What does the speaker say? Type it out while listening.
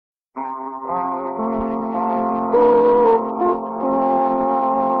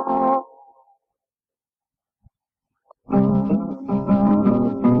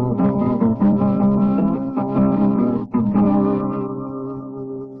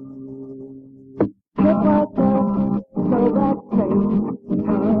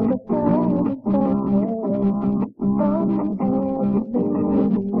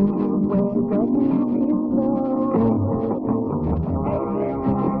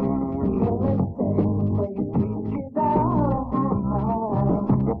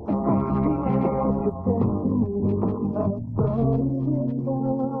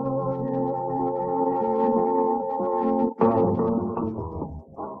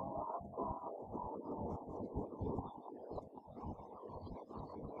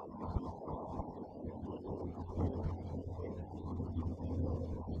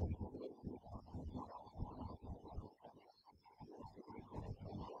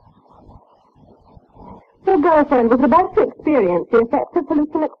girlfriend was about to experience the effects of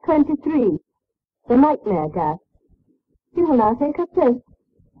hallucinox 23, the nightmare gas. You will now take her place.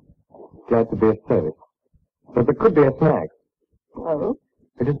 Glad to be of service. But there could be a snag. Oh?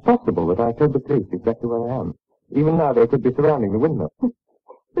 It is possible that I told the police exactly where I am. Even now, they could be surrounding the window.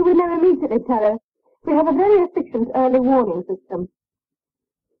 We would know immediately, Tara. We have a very efficient early warning system.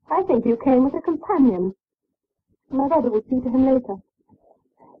 I think you came with a companion. My brother will see to him later.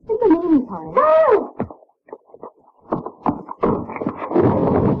 In the meantime... Oh!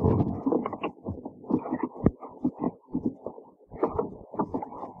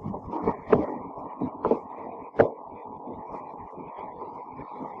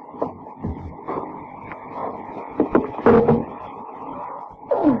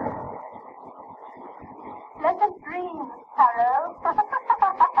 Let us dream, Taro.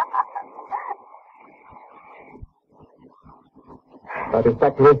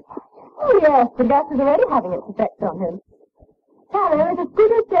 Satisfactory? Oh, yes, the gas is already having its effect on him. Tara is as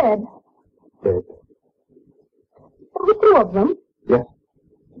good as dead. Dead. There were two of them. Yes.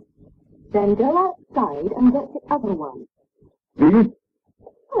 Then go outside and get the other one. These?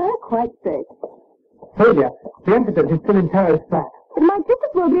 They're quite safe. Sylvia, the antidote is still in Tara's flat. It might just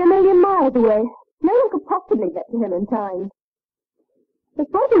as well be a million miles away. No one could possibly get to him in time. The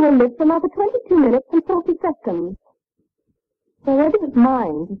body will live for another 22 minutes and 40 seconds. Already his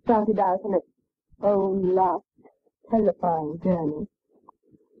mind has started out on its own last, terrifying journey.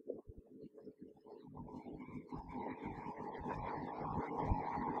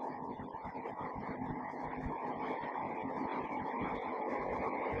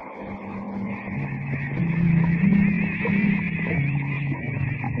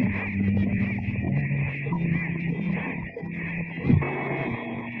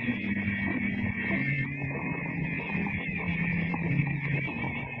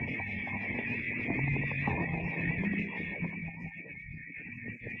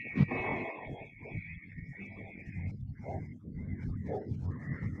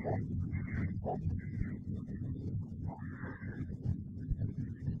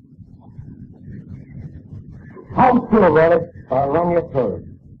 Hold still, Wallace. I'll run your toes.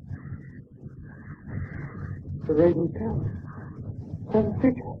 The Raven Tavern.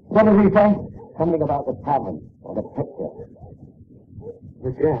 What does he say? Something about the tavern, or the picture.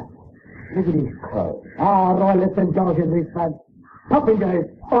 The gas. Look at these clothes. Royalists and Georgian, these fads. Popingays,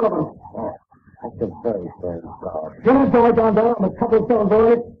 all of them. Oh, that's a very strange crowd. Get a boy down there on a couple of stones,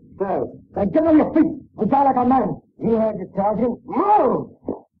 boys. No. Then get on your feet and die like a man. You heard the sergeant. Move!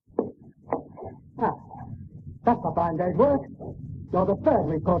 That's a fine day's work. You're the third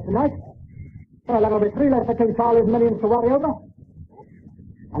report tonight. Well, there'll be 3 less for King Charlie's millions to worry over.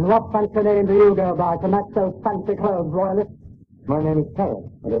 And what fancy name do you go by to match those fancy clothes, Royalist? My name is Terry,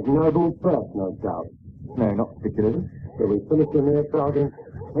 but it's noble first, no doubt. No, not particularly. So we finish in here, Sergeant?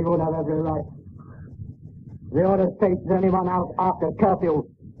 We would have every right. The order states anyone out after curfew,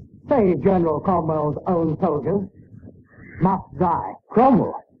 say General Cromwell's own soldiers, must die.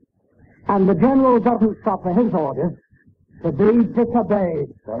 Cromwell? And the General doesn't stop for his orders to be disobeyed.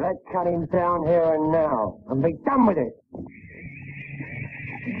 So let's cut him down here and now, and be done with it.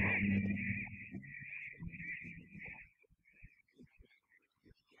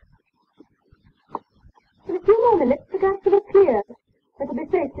 In a few more minutes, the gas will be clear. It'll be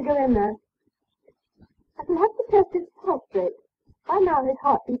safe to go in there. I shall have to test his pulse rate. By now, his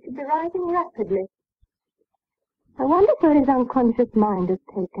heartbeat should be rising rapidly. I wonder where his unconscious mind has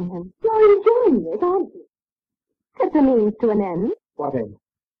taken him. You're enjoying it, aren't you? It's a means to an end. What end?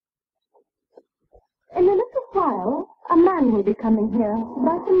 In a little while, a man will be coming here to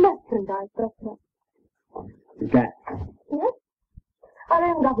buy some merchandise, Doctor. The gas. Yes? Our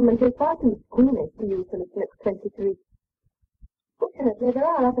own government is far too squeamish to use hallucinox 23. Fortunately, there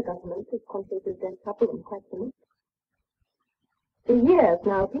are other governments whose consciences don't trouble them quite so much. For years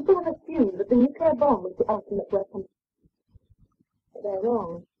now, people have assumed that the nuclear bomb is the ultimate weapon. But they're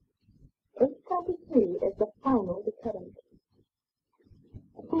wrong. 823 is the final deterrent.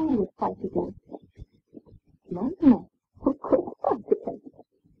 Who would fight against it? No. Who could fight against it?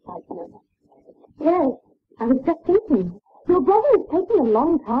 I know. Yes, I was just thinking. Your brother is taking a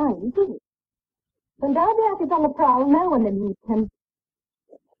long time, isn't it? When Darby is on the prowl, no one will meet him.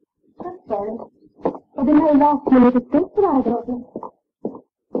 I'm sorry. There'll be no last-minute escape for either of them.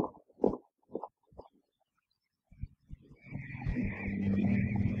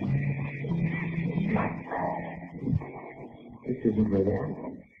 This isn't really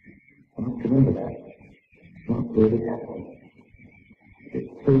happening. I must remember that. It's not really happening.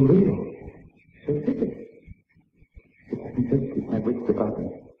 It's so real. So vivid. If I can just keep my wits about me.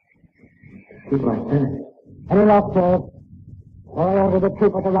 Keep my sanity. Any luck, sir? I order the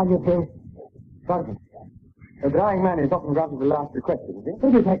trooper to run you through. Sergeant, a dying man is often granted the last request, isn't he?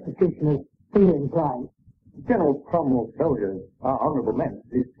 It is executioner's feeling crime. General Cromwell's soldiers are honourable men,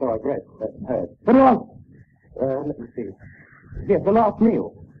 at least so I've read and heard. What do you want? Let me see. Yes, the last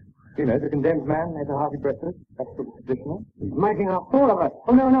meal. You know, the condemned man ate a hearty breakfast. That's pretty traditional. He's making a fool of us.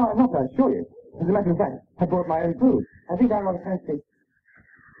 Oh, no, I'm not, I assure you. As a matter of fact, I brought my own food. I think I want to fancy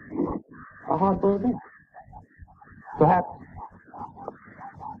a hard-boiled egg. Perhaps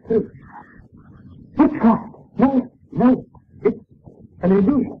two. Witchcraft! No. It's an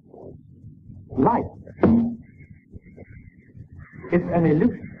illusion. Life. It's an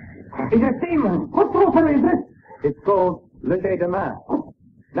illusion. It's a demon. What sorcery is this? It's called Le Jet de Main.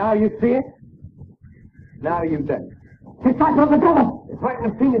 Now you see it. Now you don't. It's like of the devil! If I can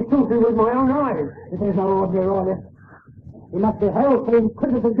have seen it sorcery with my own eyes. It is no ordinary royalist. He must be held for the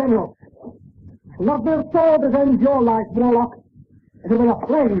Inquisitor General. Not the sword that ends your life, Warlock. It will be a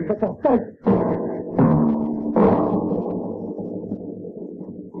flame at the stake.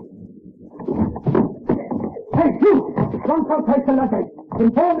 Hey, you! Consultation letter.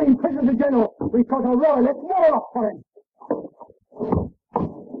 Inform the Inquisitor General we've got a royalist Warlock for him.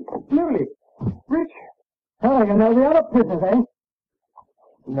 Slowly. Rich. Oh, you know the other prisoners, eh?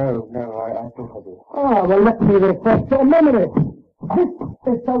 No, I thought I did. Oh, well, let me refresh your memory. This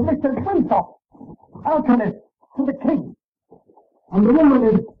is Sir Richard Winthrop, alchemist to the king. And the woman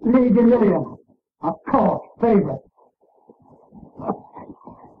is Lady Lillian, a court favorite.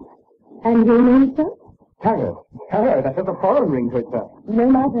 And your name, sir? Tarot, that has a foreign ring to it, sir. No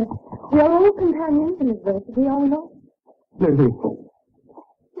matter. We are all companions in adversity, are we not? Slowly.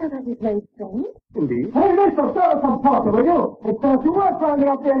 Now that is very strange. Indeed. Hey, Mr. Sir, some talk, will you? It says you were rounding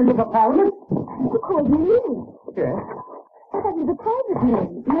up the enemies of Parliament. You called me Lily. Yes. But that is a private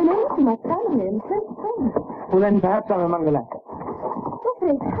name. No name to my family and French friends. Well, then perhaps I'm among the latter. Your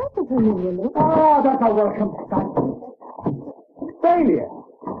face has a familiar look. Oh, that's a welcome sight. Failure.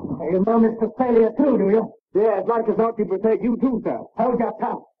 You know Mr. Failure, too, do you? Yes, like as not, you protect you too, sir. Hold your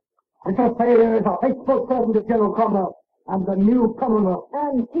tongue. Mr. Failure is a faithful servant of General Cromwell and the new Commonwealth.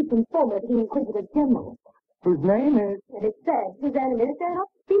 And chief informer to the Inquisitor General. Whose name is... It is said his enemies dare not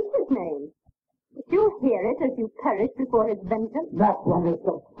speak his name. If you hear it as you perish before his vengeance. That one is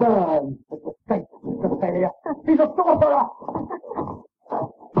the burn at the stake, Mr. Failure. He's a sorcerer.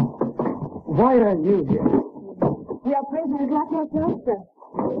 Why are you here? We are prisoners like yourself, sir.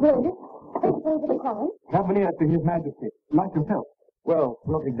 Royalist, faithful to the cause. Cavalier to His Majesty, like yourself. Well,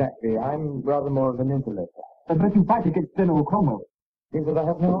 not exactly. I'm rather more of an interloper. But you fight against General Cromwell. Seems that I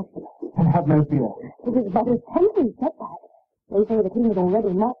have no option. And have no fear. It is but a temporary setback. They say the king has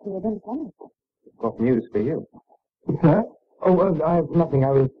already marched in against Canada. What news for you? Sir? Oh, well, I have nothing.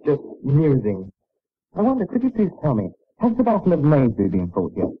 I was just musing. I wonder, could you please tell me, has the Battle of Naseby been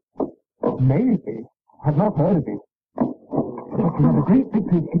fought yet? Naseby? I've not heard of it. But we had a great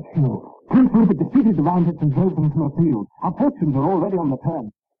victory at Kitchener. Prince Rupert defeated the Roundheads and drove them from the field. Our fortunes are already on the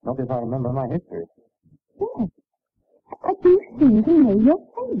turn. Not if I remember my history. Yes. I do seem to know your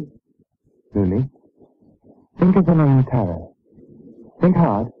face. Really? Think of the name Tarot. Think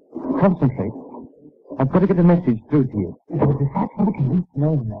hard. Concentrate. I've got to get a message through to you. Is it a dispatch for the king?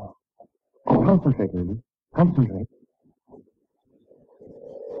 No. Concentrate, Lily. Concentrate.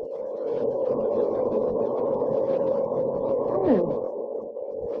 Oh.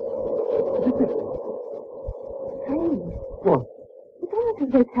 Strange. What? It's almost as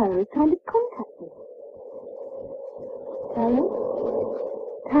though Taro is trying to contact us.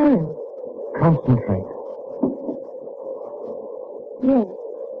 Taro? Concentrate. Yes.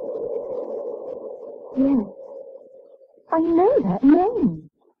 I know that name.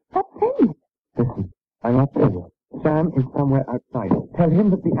 That's him. Listen, I'm not there yet. Sam is somewhere outside. Tell him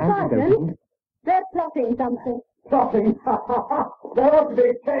that the antidote... Sergeant, they're plotting something. Plotting? They ought to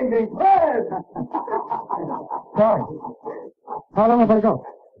be changing prayers. Sorry. How long have I got?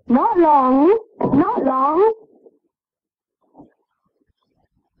 Not long. Not long.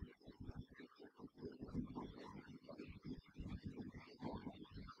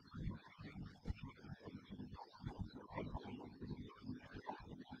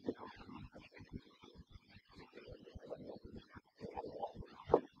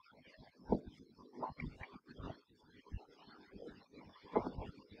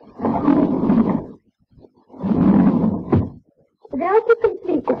 Now to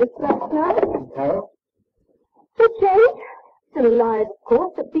complete the dispatch now. Tarot? The change. Still alive, of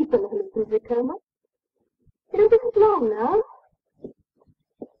course, but deep in the hallucinatory coma. It'll be long now.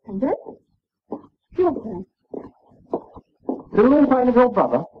 And then? Your turn. Still in sign of your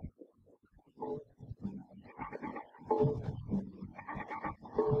brother?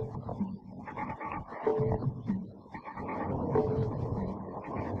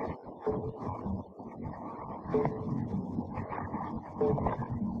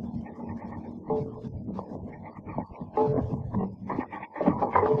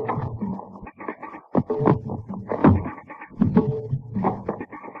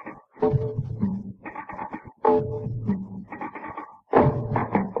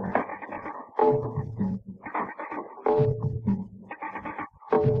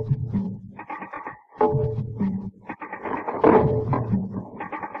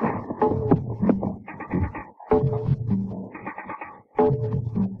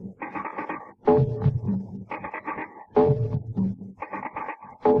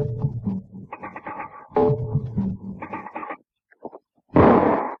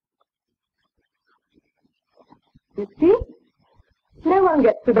 You see? No one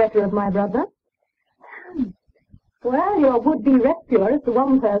gets the better of my brother. Well, your would-be rescuer is the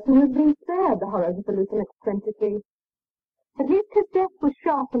one person who's been spared the horrors of the Lucent X-23. At least his death was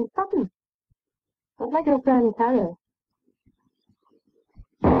sharp and sudden. Not like your friend Taro.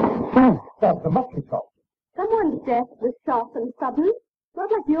 That's a musket shot. Someone's death was sharp and sudden.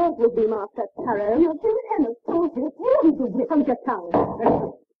 Not like yours would be, Master Taro. You're too tenor, sorted. Hold your tongue.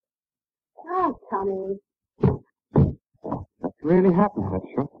 Ah, Tommy. That's really happened, that's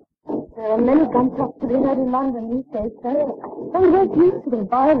sure. There are many gunshots to be heard in London these days, sir. One gets used to the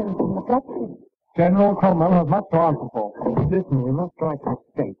violence and the bloodshed. General Cromwell has much to answer for. Listen, we must try to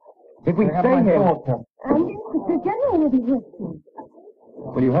escape. If we stay here... And the general will be with you.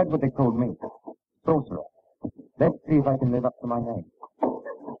 Well, you heard what they called me. Sorcerer. Let's see if I can live up to my name.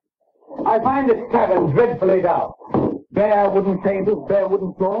 I find this tavern dreadfully dull. Bare wooden tables, bare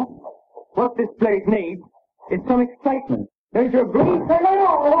wooden floor. What this place needs is some excitement. Don't you agree,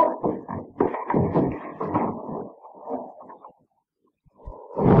 Senor?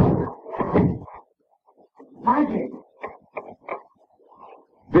 Magic.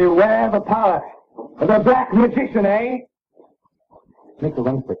 Beware the power of the black magician, eh? Make a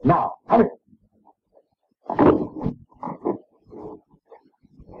run for it. Now, hurry.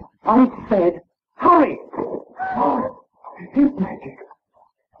 I said, hurry! Oh, it's magic.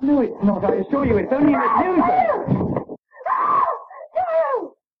 No, it's not. I assure you, it's only an illusion.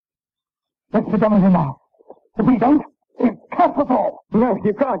 Let's be done with him now. If we don't, it's capital. No,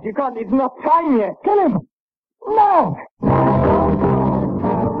 you can't. You can't. It's not time yet. Kill him. No!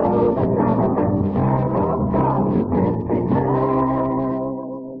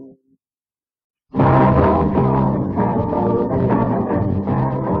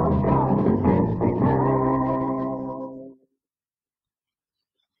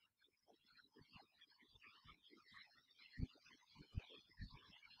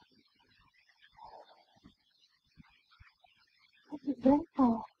 Very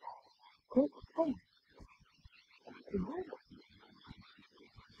fast. Great space.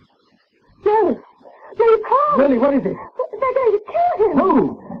 No! No, you can't! Really, what is it? They're going to kill him! Who?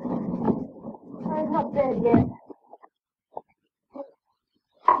 I'm not dead yet.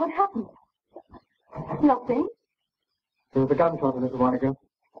 What happened? Nothing. There was a gunshot a little while ago.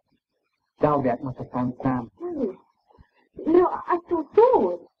 Dalbiat must have found Sam. No. No, I saw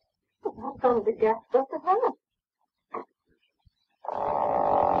swords. That sounded the gas stuff to her.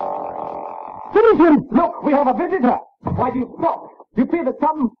 Finish him! Look, we have a visitor! Why do you stop? You fear that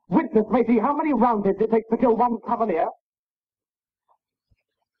some witness may see how many rounds it takes to kill one cavalier?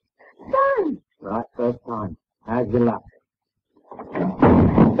 Sam! Right, first time. How's your luck?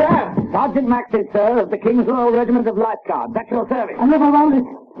 Sam! Sergeant Maxted, sir, of the King's Royal Regiment of Life Guards. That's your service. I never round it.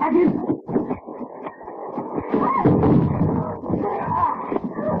 At him!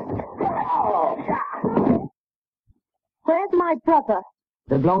 Where's my brother?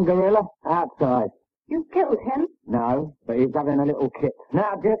 The blonde gorilla? Outside. You killed him? No, but he's having a little kip.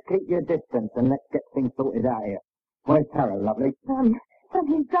 Now, just keep your distance and let's get things sorted out here. Where's Taro, lovely? Sam,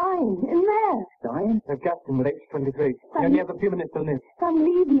 he's dying. In there. Dying? They've gassed him with H23. He only has a few minutes to live. Sam,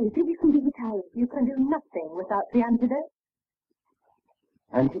 leave me. See if you can give it out. You can do nothing without the antidote.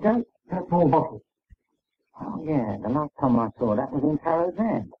 Antidote? That small bottle. Oh, yeah, the last time I saw that was in Taro's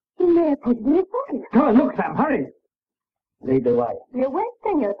hand. He may have put it in his pocket. Come on, look, Sam, hurry! Lead the way. You're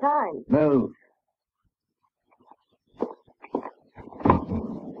wasting your time. Move.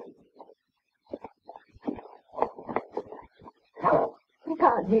 He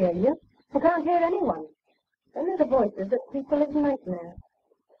can't hear you. He can't hear anyone. Only the voices that people live nightmares.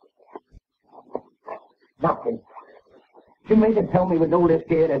 Nothing. You mean to tell me with all this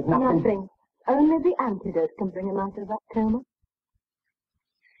gear there's nothing? Nothing. Only the antidote can bring him out of that coma.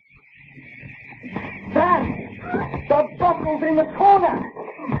 Sam! The bottle's in the corner!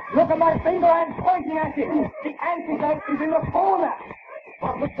 Look at my finger, I'm pointing at it! The antidote is in the corner!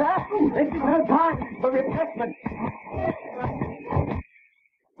 What was that? This is no time for refreshment.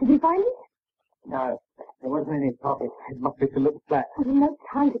 you find it? No, there wasn't any pocket. It must be to look flat. There's no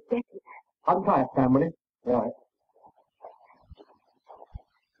time to get it. I'll try it, Sam, will you? Right.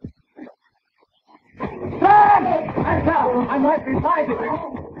 Sam! I'm right beside it.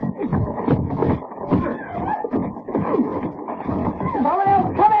 Someone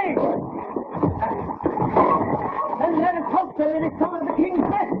else coming! And then it's hostile in some of the king's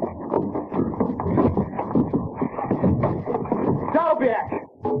nest. Dalbiak!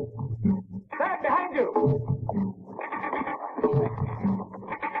 Stand behind you!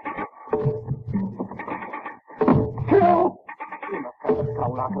 Kill! You must have a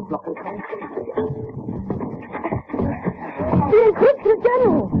skull like a block of concrete. The Inquisitor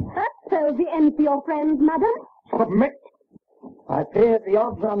General! That spells the end for your friends, madam. Submit! I fear the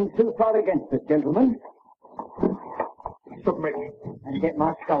odds run too far against us, gentlemen. Submit. And get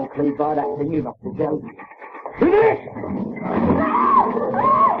my skull cleaved by that thing you must have dealt. Finish!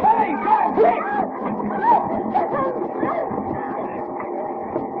 Hurry! Go! Quick!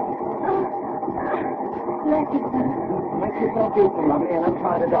 Bless you, sir. Make yourself useful, lovely, and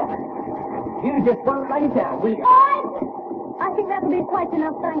untie the dog. You just won't lay down, will you? I think that'll be quite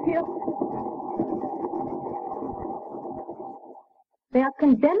enough, thank you. They are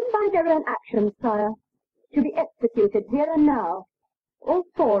condemned by their own actions, sire, to be executed here and now. All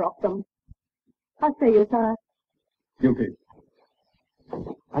 4 of them. How say you, sire? Guilty.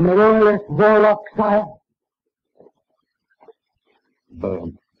 And the royalist warlock, sire?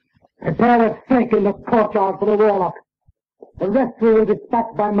 Burn. Prepare a stake in the courtyard for the warlock. The rest we will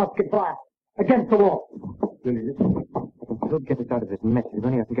dispatch by musket fire. Against the wall. Really, I can still get us out of this mess if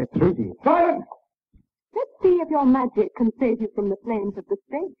only I can get through to you. Silence! Let's see if your magic can save you from the flames of the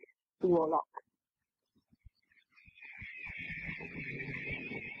stake, warlock.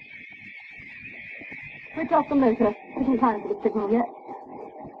 Switch off the motor. Isn't time for the signal yet.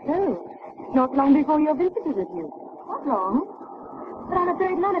 Oh, not long before your visitor review. Not long. But I'm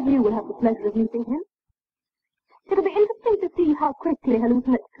afraid none of you will have the pleasure of meeting him. It'll be interesting to see how quickly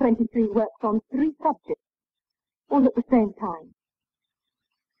Hallucinate 23 works on 3 subjects, all at the same time.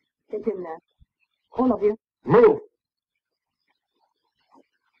 Get in there. All of you. Move!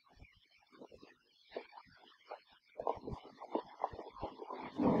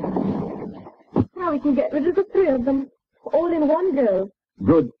 Now we can get rid of the 3 of them, all in one go.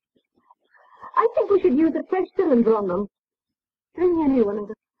 Good. I think we should use a fresh cylinder on them. Bring me a new one and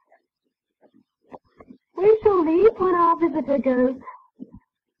we shall leave when our visitor goes.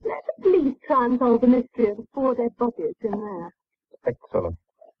 Let the police try and solve the mystery of the 4 dead bodies in there. Excellent.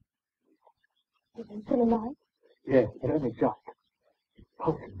 Is he still alive? Yes, but only just.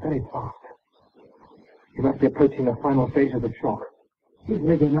 Pulsing very fast. He must be approaching the final stage of the shock. He's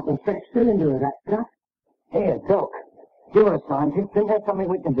rigging up a fresh cylinder of that stuff. Here, Doc. You're a scientist. Think there's something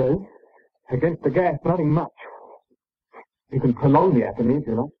we can do? Against the gas, nothing much. You can prolong the agony if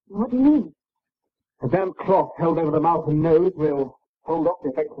you like. What do you mean? A damp cloth held over the mouth and nose will hold off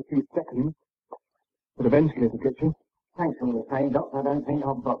the effects for a few seconds. But eventually it'll get you. Thanks for the saying, Doc. I don't think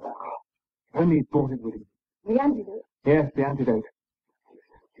I'll bother. Only he's brought it with him. The antidote? Yes, the antidote.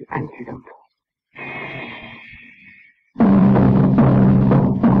 The antidote.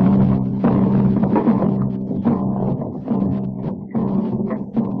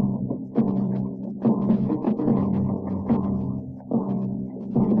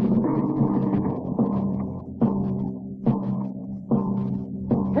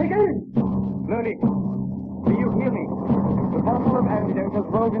 Lurley, do you hear me? The bottle of antidote has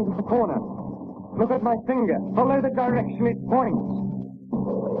rolled into the corner. Look at my finger. Follow the direction it points.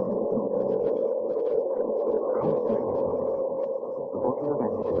 The bottle of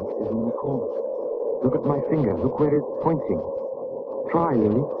antidote is in the corner. Look at my finger. Look where it's pointing. Try,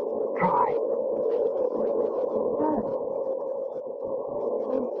 Lily. Try.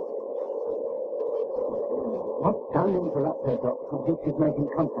 What? Don't interrupt her, Doc. I think she's making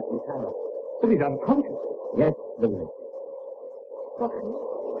contact with Sarah. But he's unconscious. Yes, Lily. What?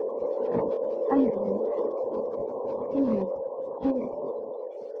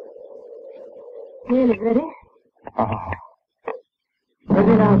 Nearly ready. Ah.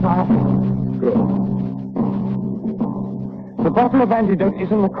 Ready now, Sarah. Good. The bottle of antidote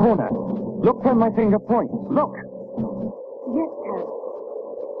is in the corner. Look where my finger points. Look. Yes, Harry.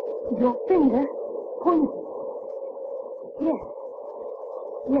 Your finger pointing. Yes.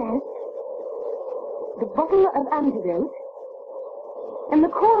 Yes. The bottle of antidote in the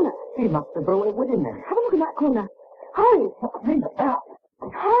corner. He must have brought it with him then. Have a look in that corner. Hurry!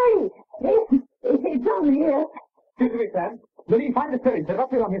 Hurry! It's over here. Excuse me, Sam. Lily, find the syringe. There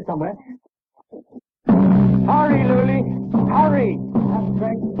must be one here somewhere. Hurry, Lily. Hurry.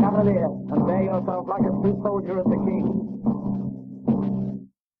 strength, cavalier, and bear yourself like a true soldier of the king.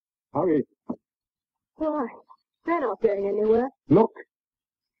 Hurry. Why? They're not going anywhere. Look.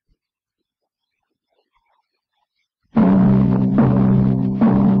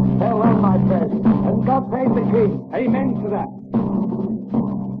 Farewell, my friend, and God save the king. Amen to that.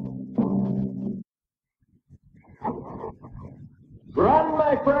 Run,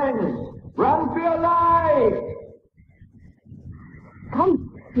 my friends! Run for your lives!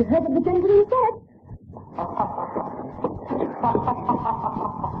 Come, you heard what the gentleman said.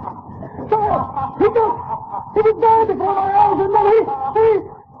 Sir! He was there before my eyes, and then he...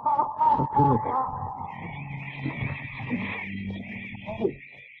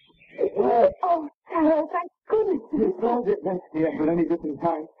 Oh, Harold, thank goodness. Yes, but only just in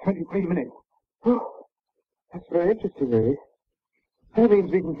time. 23 minutes. Oh, that's very interesting, really. That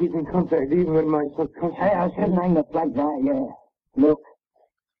means we can keep in contact even when my subconscious... Hey, I shouldn't hang the flag right here. Look.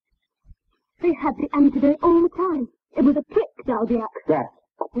 They had the antidote all the time. It was a trick, Dalbiac. That.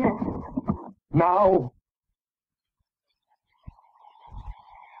 Yes. Now!